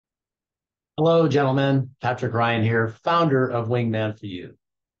Hello, gentlemen. Patrick Ryan here, founder of Wingman for You.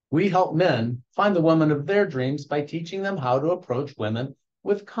 We help men find the woman of their dreams by teaching them how to approach women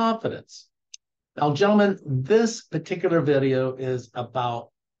with confidence. Now, gentlemen, this particular video is about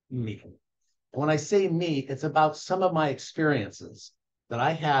me. When I say me, it's about some of my experiences that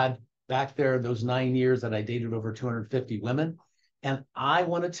I had back there, those 9 years that I dated over 250 women. And I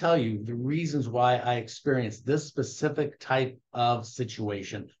want to tell you the reasons why I experienced this specific type of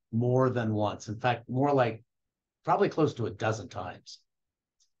situation more than once. In fact, more like probably close to a dozen times.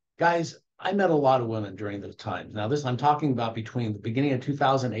 Guys, I met a lot of women during those times. Now, this I'm talking about between the beginning of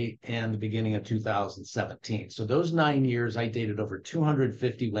 2008 and the beginning of 2017. So those 9 years, I dated over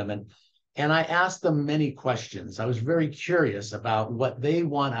 250 women, and I asked them many questions. I was very curious about what they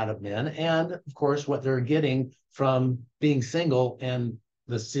want out of men, and of course, what they're getting from being single and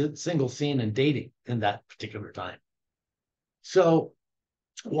the single scene and dating in that particular time. So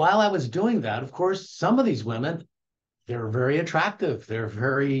while I was doing that, of course, some of these women, they're very attractive. They're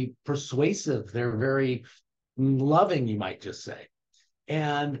very persuasive. They're very loving, you might just say.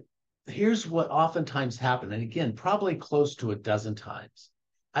 And here's what oftentimes happened. And again, probably close to a dozen times.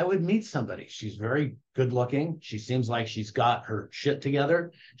 I would meet somebody. She's very good looking. She seems like she's got her shit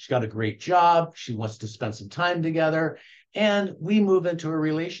together. She's got a great job. She wants to spend some time together. And we move into a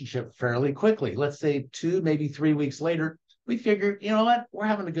relationship fairly quickly. Let's say 2, maybe 3 weeks later, we figure, you know what? We're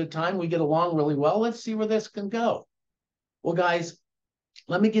having a good time. We get along really well. Let's see where this can go. Well, guys,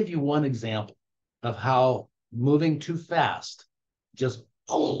 let me give you one example of how moving too fast just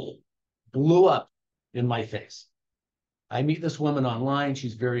blew up in my face. I meet this woman online.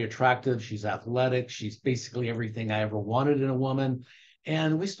 She's very attractive. She's athletic. She's basically everything I ever wanted in a woman.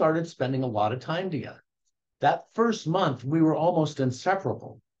 And we started spending a lot of time together. That first month, we were almost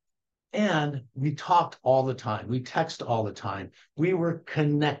inseparable. And we talked all the time. We text all the time. We were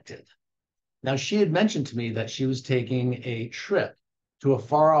connected. Now, she had mentioned to me that she was taking a trip to a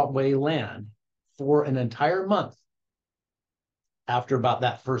faraway land for an entire month after about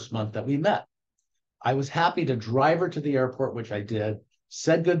that first month that we met. I was happy to drive her to the airport, which I did,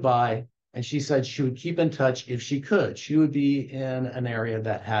 said goodbye, and she said she would keep in touch if she could. She would be in an area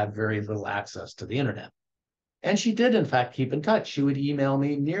that had very little access to the internet. And she did, in fact, keep in touch. She would email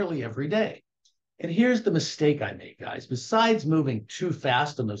me nearly every day. And here's the mistake I made, guys. Besides moving too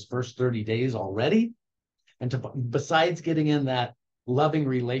fast in those first 30 days already, and besides getting in that loving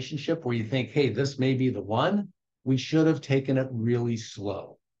relationship where you think, hey, this may be the one, we should have taken it really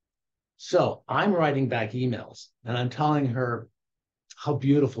slow. So I'm writing back emails and I'm telling her how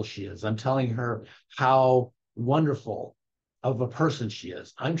beautiful she is. I'm telling her how wonderful of a person she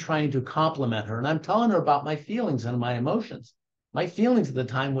is. I'm trying to compliment her and I'm telling her about my feelings and my emotions. My feelings at the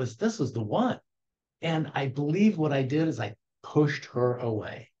time was this is the one. And I believe what I did is I pushed her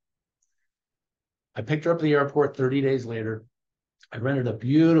away. I picked her up at the airport 30 days later. I rented a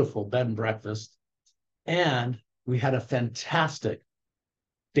beautiful bed and breakfast, and we had a fantastic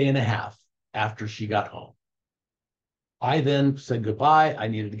day and a half after she got home. I then said goodbye. I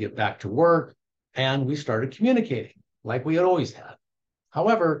needed to get back to work, and we started communicating like we had always had.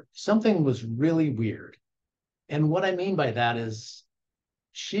 However, something was really weird. And what I mean by that is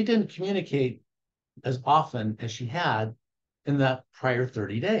she didn't communicate as often as she had in that prior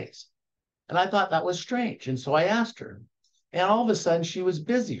 30 days. And I thought that was strange. And so I asked her, and all of a sudden she was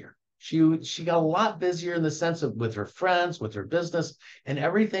busier. She got a lot busier in the sense of with her friends, with her business, and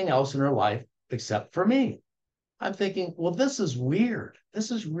everything else in her life except for me. I'm thinking, well, this is weird.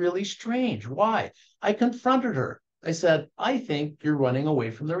 This is really strange. Why? I confronted her. I said, I think you're running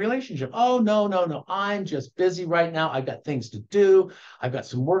away from the relationship. Oh, no, no, no. I'm just busy right now. I've got things to do. I've got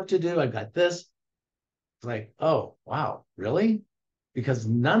some work to do. I've got this. It's like, oh, wow, really? Because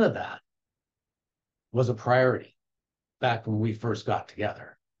none of that was a priority back when we first got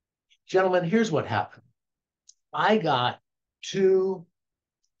together. Gentlemen, here's what happened. I got too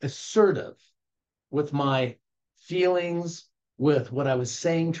assertive with my feelings, with what I was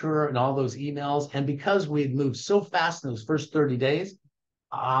saying to her and all those emails. And because we had moved so fast in those first 30 days,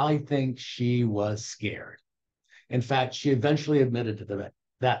 I think she was scared. In fact, she eventually admitted to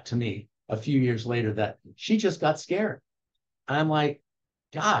that to me a few years later that she just got scared. I'm like,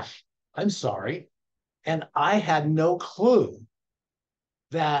 gosh, I'm sorry. And I had no clue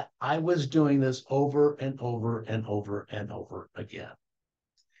that I was doing this over and over and over and over again.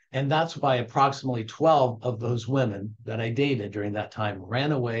 And that's why approximately 12 of those women that I dated during that time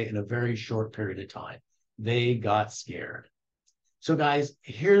ran away in a very short period of time. They got scared. So guys,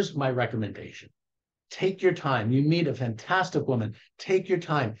 here's my recommendation. Take your time. You meet a fantastic woman. Take your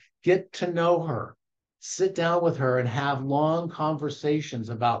time. Get to know her. Sit down with her and have long conversations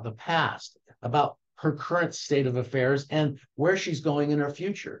about the past, about her current state of affairs and where she's going in her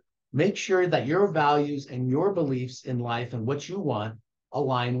future. Make sure that your values and your beliefs in life and what you want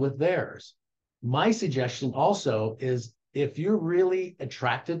align with theirs. My suggestion also is if you're really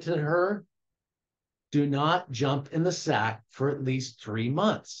attracted to her, do not jump in the sack for at least 3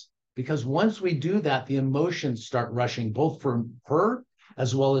 months. Because once we do that, the emotions start rushing both for her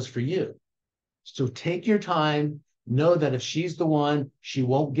as well as for you. So take your time. Know that if she's the one, she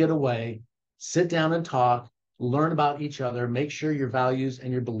won't get away. Sit down and talk, learn about each other, make sure your values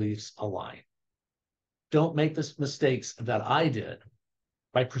and your beliefs align. Don't make the mistakes that I did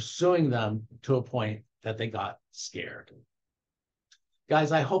by pursuing them to a point that they got scared.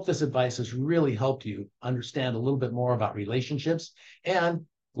 Guys, I hope this advice has really helped you understand a little bit more about relationships and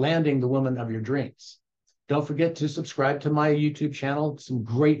landing the woman of your dreams. Don't forget to subscribe to my YouTube channel. Some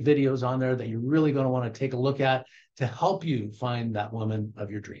great videos on there that you're really going to want to take a look at to help you find that woman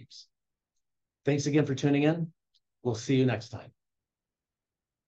of your dreams. Thanks again for tuning in. We'll see you next time.